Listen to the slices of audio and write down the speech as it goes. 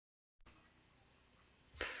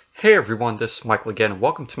Hey everyone, this is Michael again, and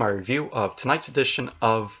welcome to my review of tonight's edition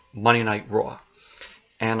of Monday Night Raw.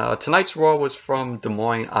 And tonight's Raw was from Des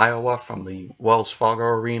Moines, Iowa, from the Wells Fargo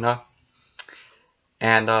Arena.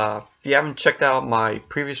 And if you haven't checked out my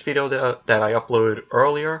previous video that I uploaded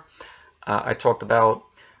earlier, I talked about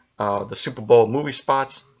the Super Bowl movie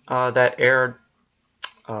spots that aired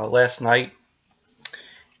last night.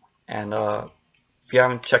 And if you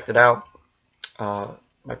haven't checked it out,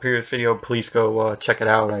 my previous video, please go check it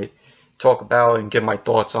out. I talk about and give my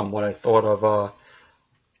thoughts on what I thought of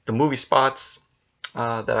the movie spots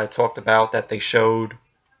that I talked about that they showed.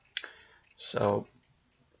 So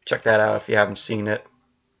check that out if you haven't seen it.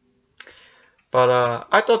 But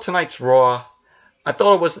I thought tonight's Raw, I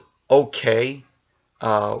thought it was okay.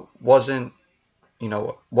 Wasn't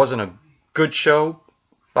a good show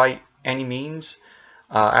by any means.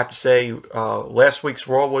 I have to say last week's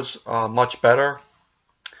Raw was much better.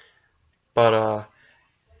 But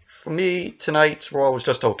for me, tonight's Raw was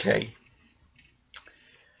just okay.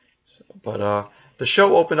 But the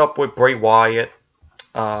show opened up with Bray Wyatt,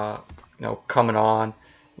 coming on,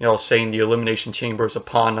 saying the Elimination Chamber is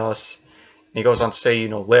upon us. And he goes on to say,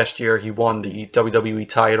 last year he won the WWE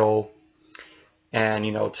title,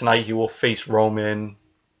 and tonight he will face Roman.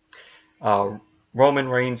 Roman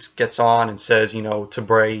Reigns gets on and says, to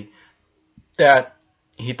Bray that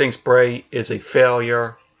he thinks Bray is a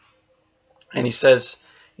failure. And he says,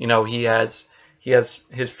 he has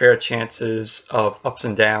his fair chances of ups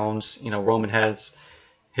and downs. Roman has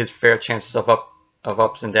his fair chances of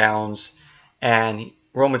ups and downs. And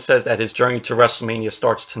Roman says that his journey to WrestleMania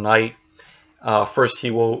starts tonight. First,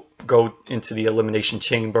 he will go into the Elimination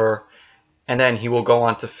Chamber, and then he will go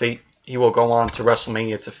on to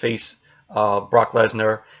WrestleMania to face Brock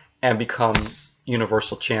Lesnar and become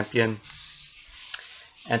Universal Champion.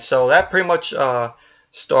 And so that pretty much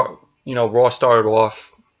Raw started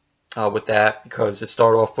off with that, because it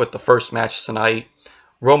started off with the first match tonight,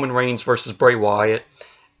 Roman Reigns versus Bray Wyatt.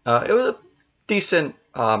 It was a decent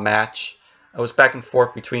match. It was back and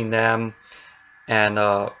forth between them, and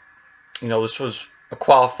this was a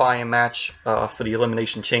qualifying match for the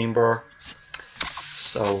Elimination Chamber.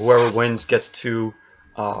 So whoever wins gets to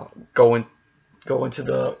go into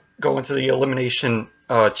the Elimination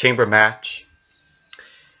Chamber match,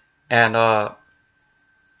 and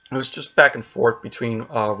it was just back and forth between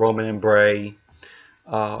Roman and Bray.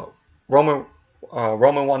 Roman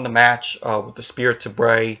won the match with the spear to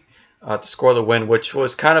Bray to score the win, which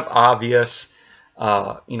was kind of obvious.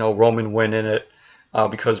 Roman winning it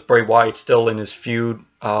because Bray Wyatt's still in his feud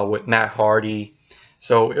with Matt Hardy.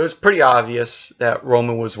 So it was pretty obvious that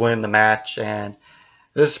Roman was winning the match, and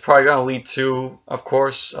this is probably going to lead to, of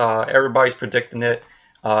course, everybody's predicting it,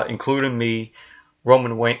 including me,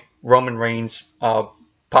 Roman Reigns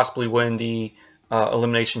possibly win the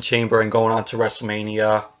Elimination Chamber and going on to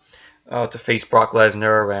WrestleMania to face Brock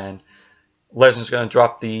Lesnar, and Lesnar's going to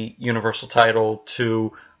drop the Universal title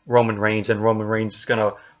to Roman Reigns, and Roman Reigns is going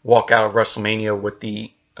to walk out of WrestleMania with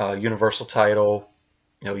the Universal title.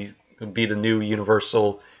 He would be the new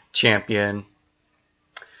Universal Champion.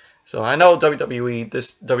 So I know WWE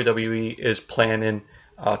is planning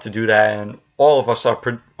to do that, and all of us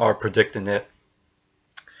are predicting it.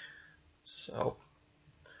 So.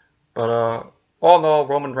 But all in all,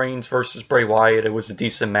 Roman Reigns versus Bray Wyatt, it was a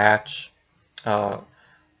decent match.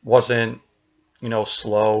 Wasn't,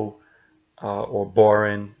 slow or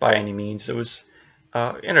boring by any means. It was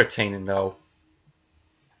entertaining though.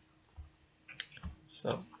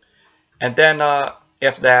 So, and then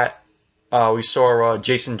after that, we saw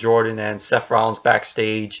Jason Jordan and Seth Rollins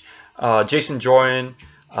backstage. Jason Jordan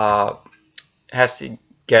has to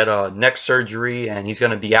get neck surgery, and he's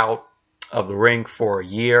going to be out of the ring for a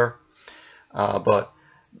year. But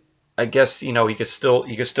I guess he could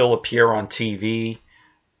still appear on TV.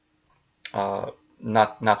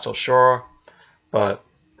 Not so sure, but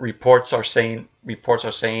reports are saying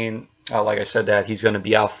like I said, that he's going to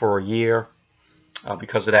be out for a year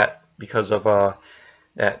because of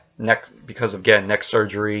getting neck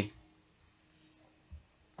surgery.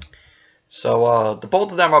 So the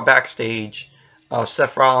both of them are backstage.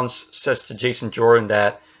 Seth Rollins says to Jason Jordan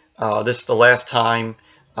that this is the last time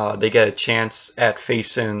they get a chance at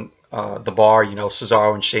facing the Bar,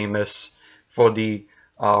 Cesaro and Sheamus, for the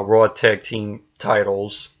Raw Tag Team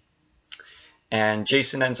titles. And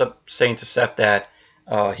Jason ends up saying to Seth that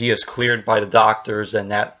he is cleared by the doctors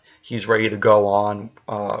and that he's ready to go on,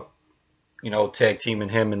 tag teaming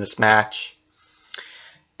him in this match.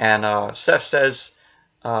 And Seth says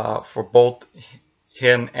for both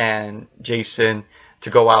him and Jason to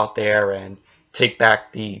go out there and take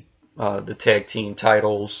back the tag team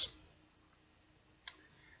titles.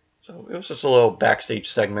 So it was just a little backstage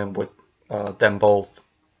segment with them both.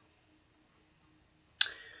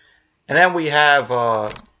 And then we have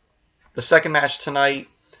the second match tonight.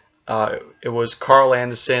 It was Karl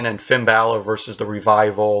Anderson and Finn Balor versus the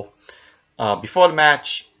Revival. Before the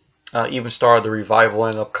match even started, the Revival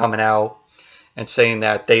ended up coming out and saying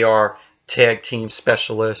that they are tag team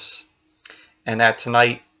specialists, and that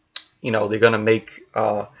tonight, they're going to make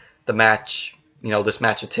the match, this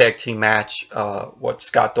match a tag team match. What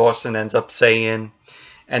Scott Dawson ends up saying,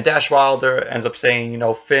 and Dash Wilder ends up saying,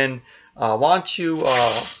 Finn, why don't you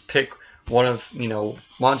pick why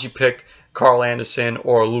don't you pick Karl Anderson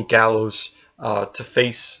or Luke Gallows to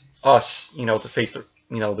face us, to face the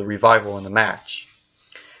Revival in the match.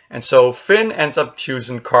 And so Finn ends up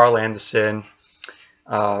choosing Karl Anderson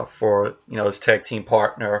for his tag team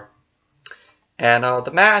partner. And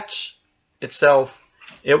the match itself,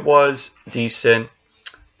 it was decent.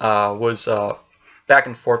 Was back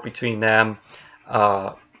and forth between them.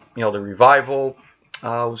 The Revival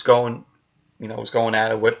was going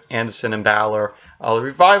at it with Anderson and Balor. The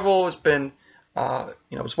Revival has been,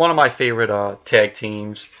 it's one of my favorite tag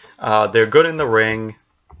teams. They're good in the ring.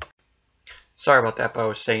 Sorry about that, but I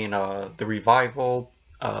was saying the Revival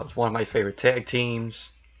is one of my favorite tag teams.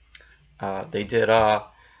 They did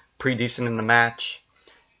pretty decent in the match,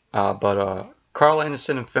 but Karl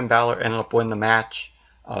Anderson and Finn Balor ended up winning the match.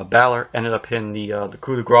 Balor ended up hitting the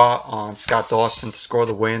coup de grace on Scott Dawson to score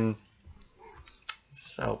the win.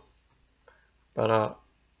 So, but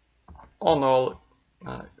all in all,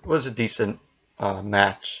 it was a decent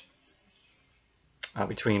match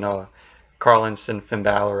between Karl Anderson, Finn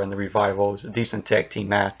Balor, and the Revival. It was a decent tag team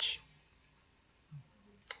match.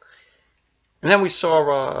 And then we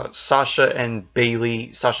saw Sasha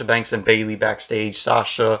Banks and Bayley backstage.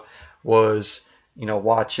 Sasha was,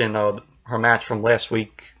 watching her match from last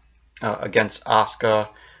week against Asuka,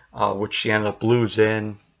 which she ended up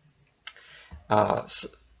losing.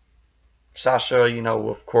 Sasha,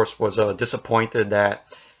 of course, was disappointed that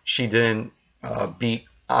she didn't beat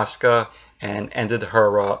Asuka and ended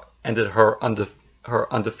her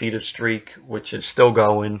undefeated streak, which is still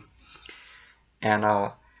going.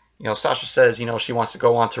 And Sasha says, she wants to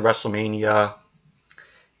go on to WrestleMania.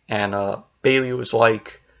 And Bayley was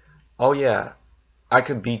like, oh yeah, I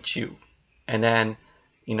could beat you. And then,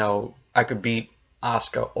 I could beat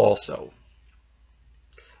Asuka also.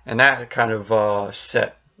 And that kind of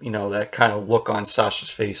set, that kind of look on Sasha's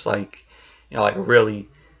face, like, like a really,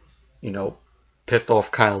 pissed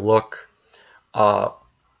off kind of look.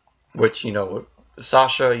 Which,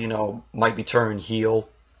 Sasha, might be turning heel.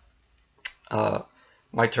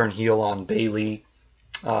 Might turn heel on Bayley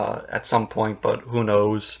at some point, but who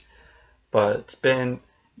knows. But it's been,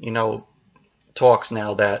 talks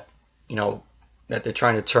now that, that they're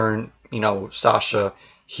trying to turn, Sasha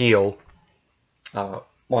heel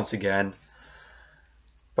once again.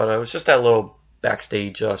 But it was just that little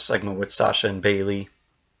backstage segment with Sasha and Bayley.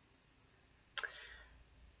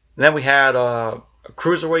 And then we had a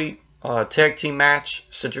cruiserweight tag team match.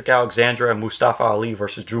 Cedric Alexander and Mustafa Ali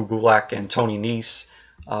versus Drew Gulak and Tony Nese.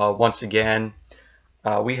 Once again,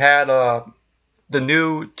 we had the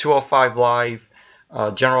new 205 Live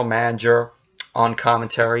general manager on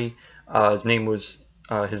commentary. His name is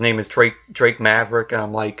Drake Maverick, and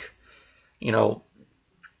I'm like,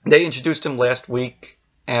 they introduced him last week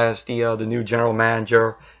as the new general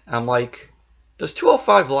manager. And I'm like, does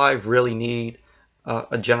 205 Live really need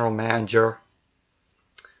a general manager?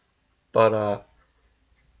 But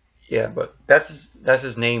yeah, but that's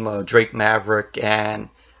his name, Drake Maverick, and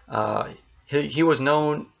he was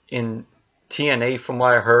known in TNA, from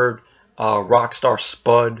what I heard, Rockstar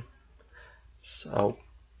Spud. So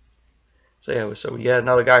yeah, so we had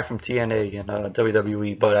another guy from TNA and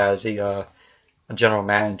WWE, but as a general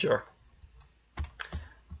manager.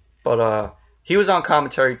 But he was on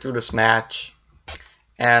commentary through this match,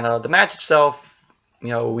 and the match itself,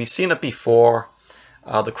 we've seen it before.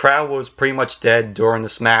 The crowd was pretty much dead during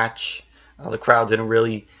this match. The crowd didn't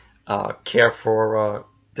really care for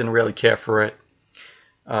it.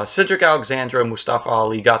 Cedric Alexander and Mustafa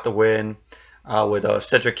Ali got the win with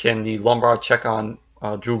Cedric hitting the lumbar check on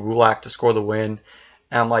Drew Gulak to score the win.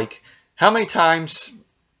 And I'm like, how many times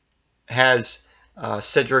has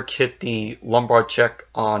Cedric hit the lumbar check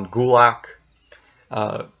on Gulak?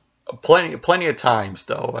 Plenty of times,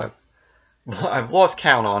 though. I've lost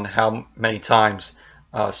count on how many times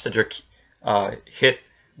Cedric hit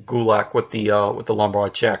Gulak with the lumbar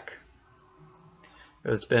check.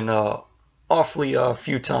 It's been awfully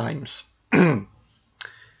few times.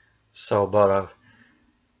 So, but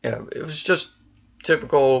yeah, it was just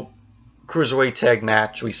typical cruiserweight tag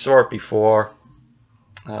match. We saw it before.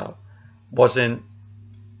 wasn't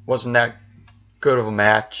that good of a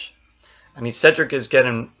match. I mean, Cedric is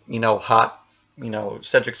getting, hot.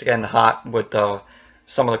 Cedric's getting hot with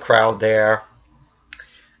some of the crowd there.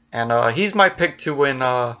 And he's my pick to win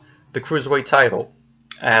the Cruiserweight title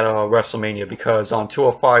at WrestleMania, because on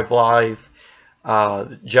 205 Live,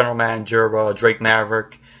 General Manager Drake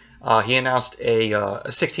Maverick, he announced a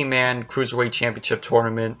 16-man Cruiserweight Championship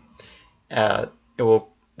tournament. That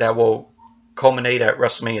will culminate at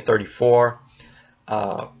WrestleMania 34.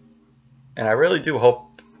 And I really do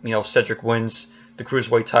hope, Cedric wins the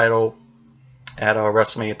Cruiserweight title at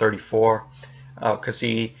WrestleMania 34, because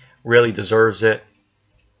he really deserves it.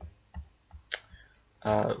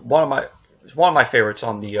 One of my favorites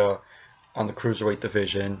on the Cruiserweight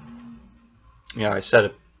division. I've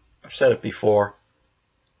said it before.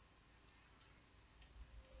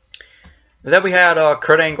 And then we had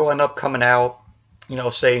Kurt Angle end up coming out,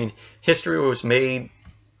 saying history was made,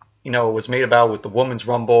 about with the Women's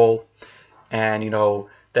Rumble, and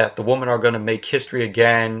that the women are going to make history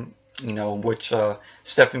again. Which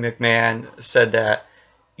Stephanie McMahon said that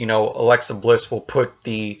Alexa Bliss will put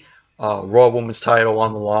the Raw Women's title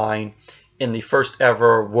on the line in the first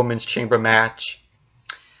ever Women's Chamber match.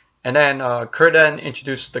 And then Kurt then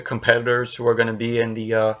introduced the competitors who are going to be in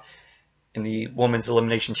the Women's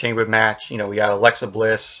Elimination Chamber match. We got Alexa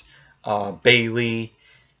Bliss, Bayley,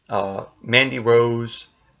 Mandy Rose,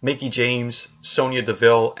 Mickie James, Sonya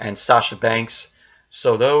Deville, and Sasha Banks.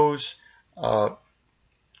 So those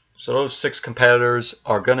 6 competitors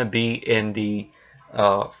are going to be in the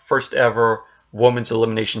first ever Women's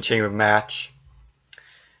Elimination Chamber match.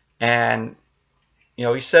 And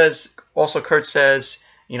Kurt says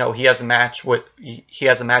he has a match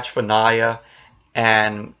for Nia,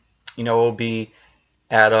 and it'll be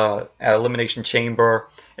at Elimination Chamber.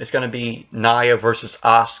 It's going to be Nia versus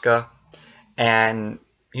Asuka, and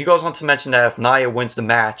he goes on to mention that if Nia wins the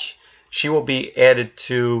match, she will be added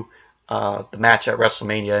to the match at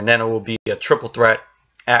WrestleMania, and then it will be a triple threat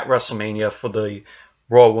at WrestleMania for the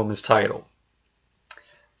Raw Women's title.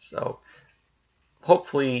 So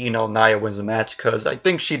hopefully, Nia wins the match, because I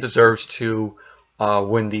think she deserves to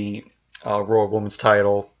win the Raw Women's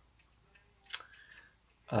title.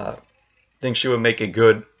 I think she would make a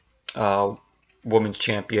good women's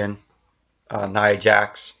champion, Nia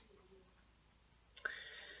Jax.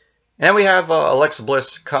 And then we have Alexa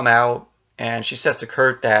Bliss come out, and she says to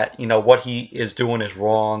Kurt that, what he is doing is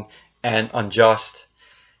wrong and unjust.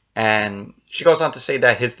 And she goes on to say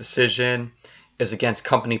that his decision is against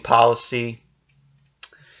company policy.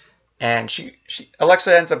 And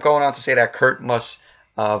Alexa ends up going on to say that Kurt must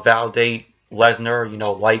validate Lesnar,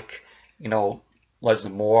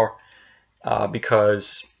 Lesnar more,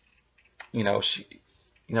 because,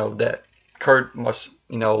 that Kurt must,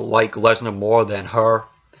 like Lesnar more than her.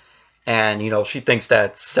 And, she thinks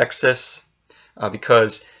that's sexist,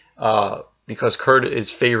 because Kurt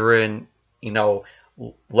is favoring,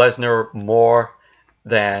 Lesnar more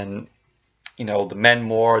than, the men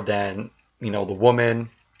more than, the woman.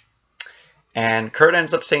 And Kurt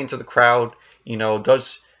ends up saying to the crowd, do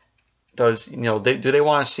they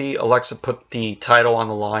want to see Alexa put the title on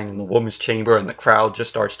the line in the women's chamber? And the crowd just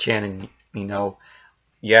starts chanting,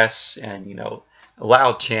 yes, and, a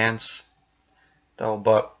loud chants. Though,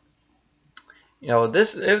 but,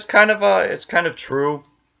 it's kind of true,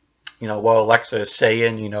 what Alexa is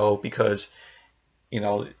saying, because,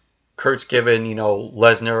 Kurt's given,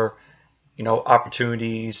 Lesnar,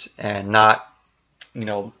 opportunities, and not,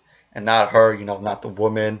 and not her, not the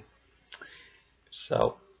woman.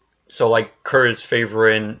 So like Kurt is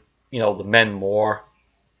favoring, the men more.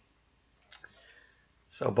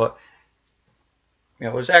 So, but,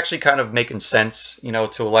 it was actually kind of making sense,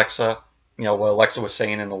 to Alexa, what Alexa was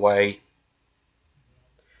saying in the way.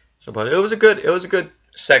 So, but it was a good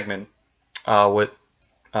segment, with,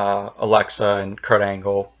 Alexa and Kurt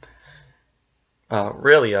Angle.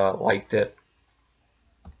 Really, liked it.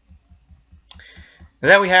 And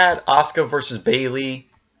then we had Asuka versus Bayley.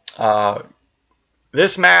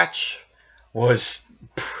 This match was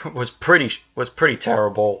pretty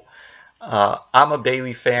terrible. I'm a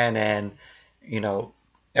Bayley fan, and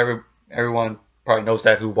everyone probably knows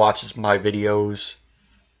that who watches my videos.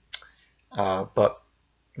 But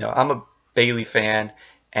I'm a Bayley fan,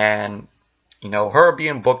 and her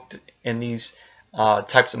being booked in these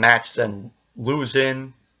types of matches and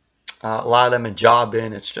losing a lot of them and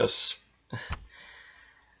jobbing, it's just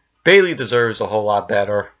Bayley deserves a whole lot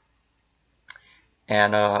better.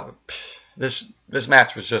 And this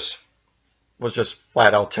match was just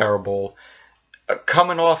flat out terrible.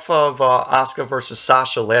 Coming off of Asuka versus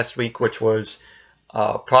Sasha last week, which was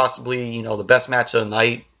possibly the best match of the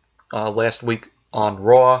night. last week on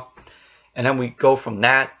Raw, and then we go from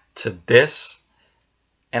that to this,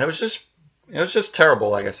 and it was just terrible.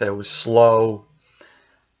 Like I said, it was slow.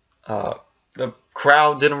 The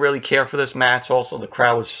crowd didn't really care for this match. Also, the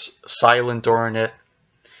crowd was silent during it.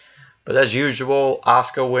 But as usual,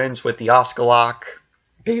 Asuka wins with the Asuka lock.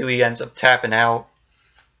 Bayley ends up tapping out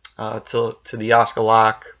to the Asuka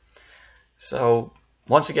lock. So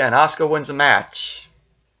once again, Asuka wins the match.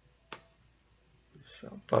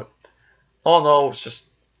 But all in all, it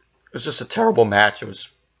was just a terrible match. It was a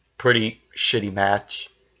pretty shitty match.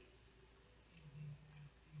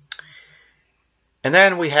 And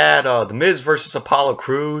then we had The Miz versus Apollo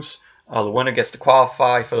Crews. The winner gets to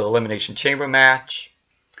qualify for the Elimination Chamber match.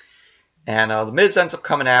 And The Miz ends up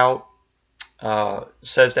coming out.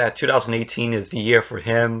 Says that 2018 is the year for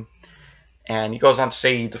him. And he goes on to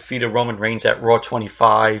say he defeated Roman Reigns at Raw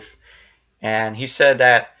 25. And he said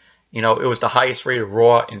that, it was the highest rated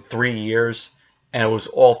Raw in 3 years. And it was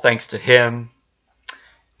all thanks to him.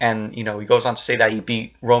 And, he goes on to say that he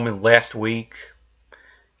beat Roman last week.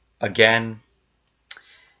 Again.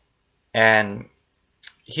 And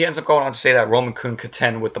he ends up going on to say that Roman couldn't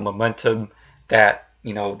contend with the momentum that,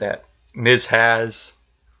 that Miz has.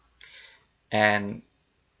 And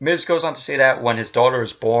Miz goes on to say that when his daughter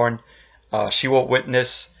is born, she will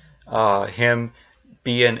witness him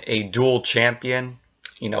being a dual champion,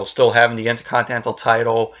 still having the Intercontinental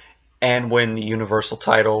title and win the Universal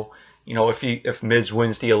title. If Miz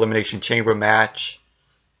wins the Elimination Chamber match.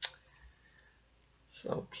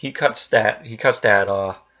 So he cuts that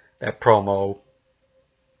promo.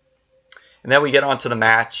 And then we get on to the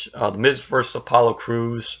match, The Miz versus Apollo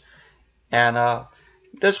Crews. And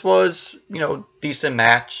this was, decent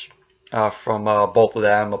match from both of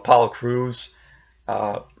them. Apollo Crews,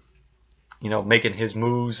 making his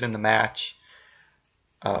moves in the match.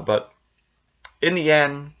 But in the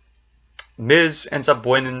end, Miz ends up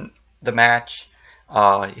winning the match.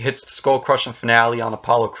 He hits the skull-crushing finale on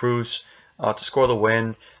Apollo Crews to score the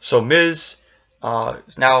win. So Miz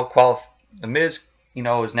is now qualified. The Miz,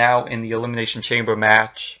 is now in the Elimination Chamber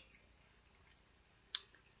match.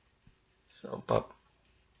 So, but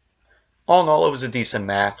all in all, it was a decent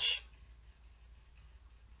match.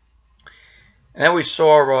 And then we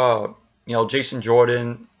saw, Jason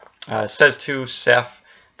Jordan says to Seth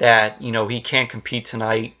that, he can't compete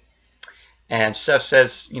tonight. And Seth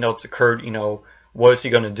says, to Kurt, what is he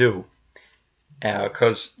going to do?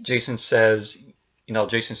 Because Jason said,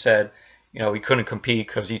 he couldn't compete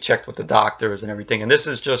because he checked with the doctors and everything. And this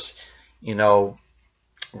is just,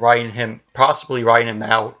 possibly writing him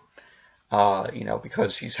out,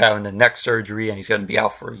 because he's having the neck surgery and he's going to be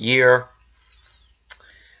out for a year.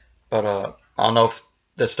 But I don't know if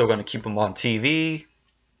they're still going to keep him on TV.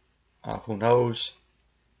 Who knows?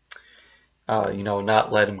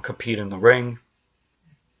 Not let him compete in the ring.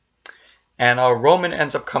 And Roman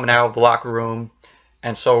ends up coming out of the locker room.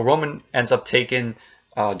 And so Roman ends up taking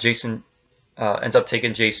Jason's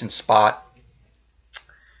spot.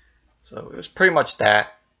 So it was pretty much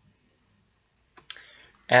that.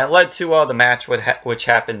 And it led to the match which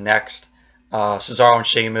happened next. Cesaro and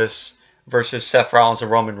Sheamus versus Seth Rollins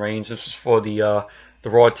and Roman Reigns. This was for the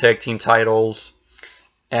Raw Tag Team titles.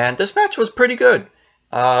 And this match was pretty good. It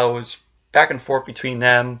was back and forth between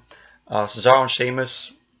them. Cesaro and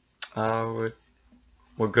Sheamus were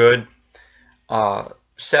good.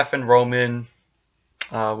 Seth and Roman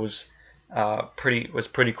was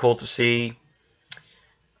pretty cool to see.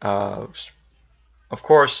 Of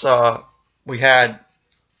course, we had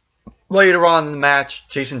later on in the match,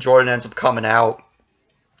 Jason Jordan ends up coming out,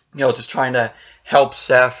 just trying to help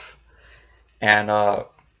Seth. And at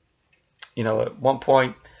one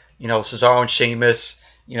point, Cesaro and Sheamus,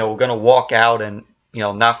 were gonna walk out and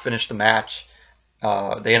not finish the match.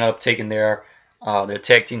 They ended up taking their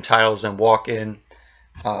tag team titles and walk in.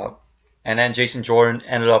 And then Jason Jordan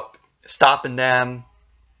ended up stopping them.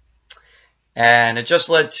 And it just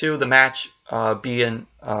led to the match being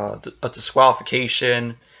a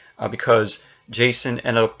disqualification because Jason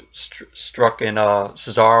ended up struck in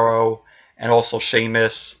Cesaro and also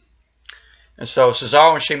Sheamus. And so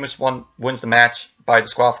Cesaro and Sheamus wins the match by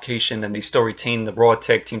disqualification, and they still retain the Raw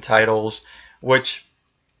Tag Team titles, which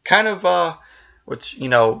kind of, I'm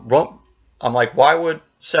like, why would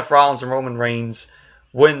Seth Rollins and Roman Reigns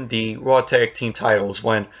win the Raw Tag Team titles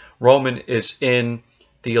when Roman is in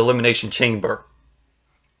the Elimination Chamber?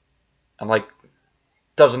 I'm like,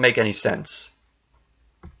 doesn't make any sense.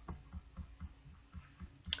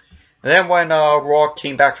 And then when Raw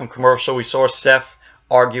came back from commercial, we saw Seth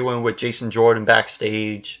arguing with Jason Jordan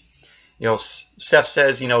backstage. Seth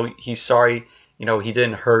says, he's sorry, he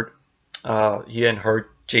didn't hurt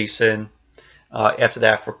Jason. After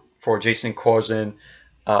that, for Jason causing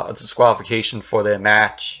a disqualification for their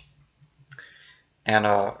match. And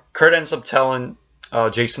Kurt ends up telling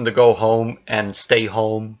Jason to go home and stay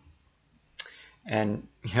home. And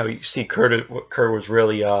you see Kurt was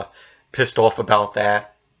really pissed off about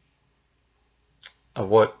that, of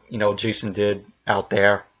what Jason did out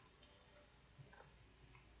there.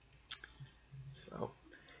 So,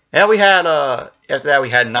 and we had after that we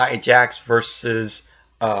had Nia Jax versus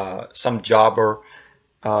some jobber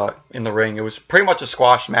in the ring. It was pretty much a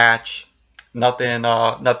squash match.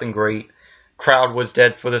 Nothing great. Crowd was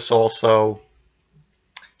dead for this also.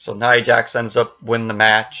 So Nia Jax ends up winning the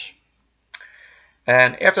match.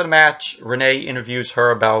 And after the match, Renee interviews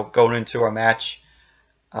her about going into a match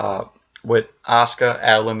with Asuka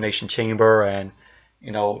at Elimination Chamber, and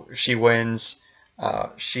she wins.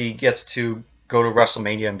 She gets to go to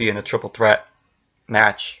WrestleMania and be in a triple threat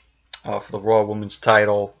match for the Raw Women's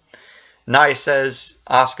title. Nia says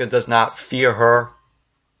Asuka does not fear her,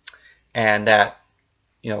 and that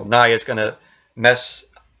Nia is gonna mess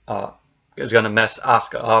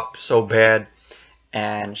Asuka up so bad.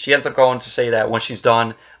 And she ends up going to say that when she's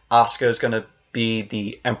done, Asuka is going to be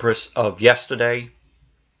the Empress of yesterday.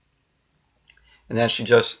 And then she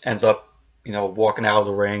just ends up, walking out of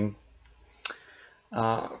the ring.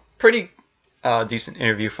 Pretty decent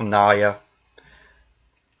interview from Nia.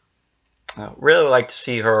 Really like to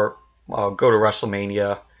see her go to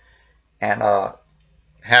WrestleMania and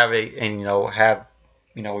have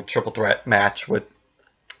a triple threat match with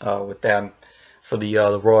them for the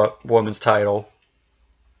Raw Women's title.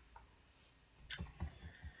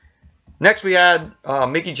 Next, we had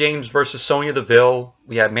Mickie James versus Sonya Deville.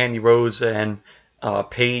 We had Mandy Rose and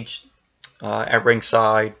Paige at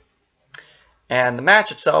ringside, and the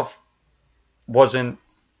match itself wasn't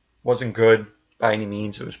good by any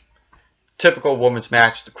means. It was a typical women's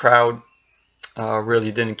match. The crowd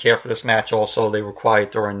really didn't care for this match. Also, they were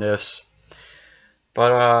quiet during this.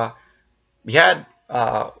 But we had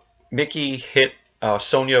Mickie hit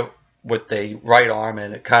Sonya with the right arm,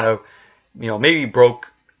 and it kind of maybe broke.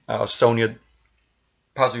 Sonya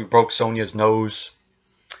possibly broke Sonya's nose,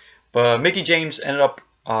 but Mickie James ended up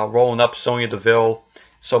rolling up Sonya Deville,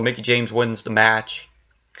 so Mickie James wins the match.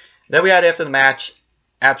 Then we had, after the match,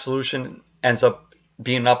 Absolution ends up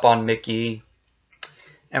beating up on Mickie,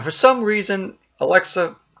 and for some reason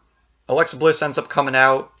Alexa Bliss ends up coming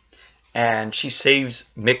out and she saves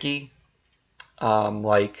Mickie.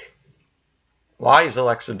 Like, why is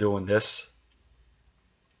Alexa doing this?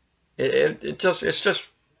 It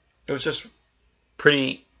was just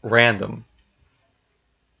pretty random,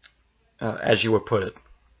 as you would put it.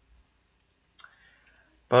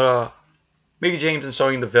 But Mickie James and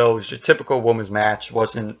Sonya Deville was your typical women's match.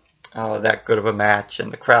 Wasn't that good of a match,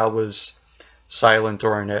 and the crowd was silent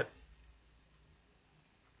during it.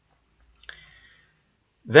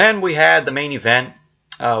 Then we had the main event.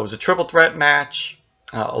 It was a triple threat match.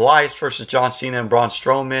 Elias versus John Cena and Braun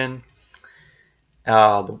Strowman.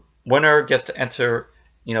 The winner gets to enter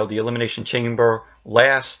the Elimination Chamber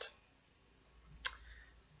last.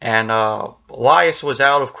 And Elias was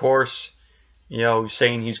out, of course,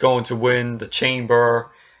 saying he's going to win the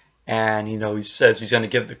Chamber. And, he says he's going to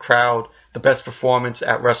give the crowd the best performance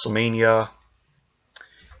at WrestleMania.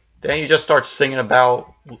 Then he just starts singing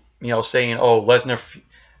about, saying,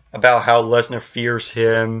 about how Lesnar fears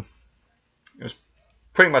him. It was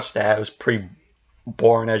pretty much that. It was pretty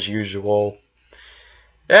boring as usual.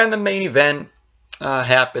 And the main event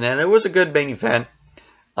happened, and it was a good main event.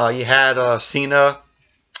 You had Cena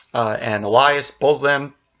and Elias, both of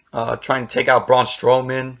them trying to take out Braun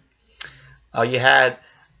Strowman. You had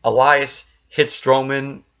Elias hit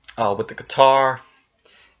Strowman with the guitar,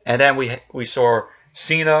 and then we saw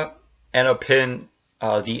Cena end up hitting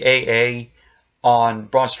the AA on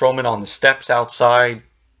Braun Strowman on the steps outside,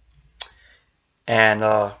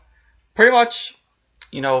 and pretty much,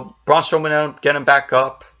 Braun Strowman ended up getting back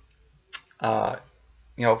up.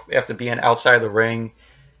 After being outside the ring,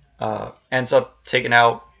 ends up taking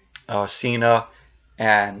out Cena,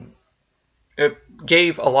 and it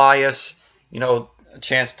gave Elias, a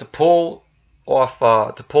chance to pull off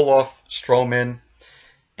Strowman,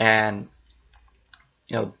 and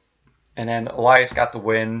and then Elias got the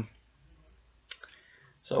win.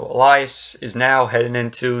 So Elias is now heading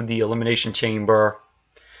into the Elimination Chamber.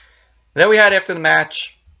 Then we had, after the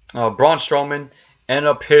match, Braun Strowman ended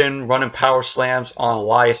up hitting running power slams on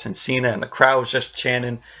Elias and Cena, and the crowd was just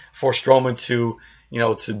chanting for Strowman to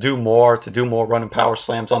do more running power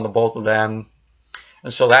slams on the both of them.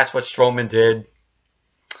 And so that's what Strowman did,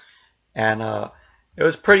 and it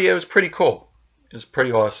was pretty cool. is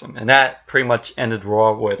pretty awesome. And that pretty much ended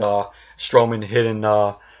Raw with Strowman hitting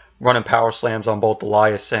running power slams on both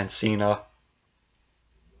Elias and Cena.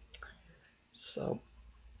 So,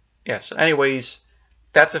 yeah. So anyways,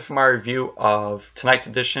 that's it for my review of tonight's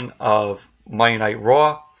edition of Monday Night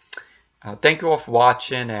Raw. Thank you all for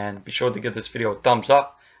watching, and be sure to give this video a thumbs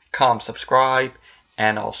up, comment, subscribe,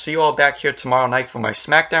 and I'll see you all back here tomorrow night for my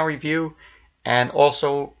SmackDown review. And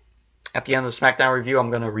also, at the end of the SmackDown review,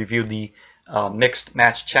 I'm going to review the Mixed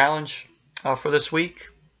Match Challenge for this week.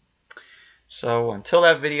 So until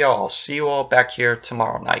that video, I'll see you all back here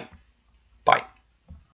tomorrow night.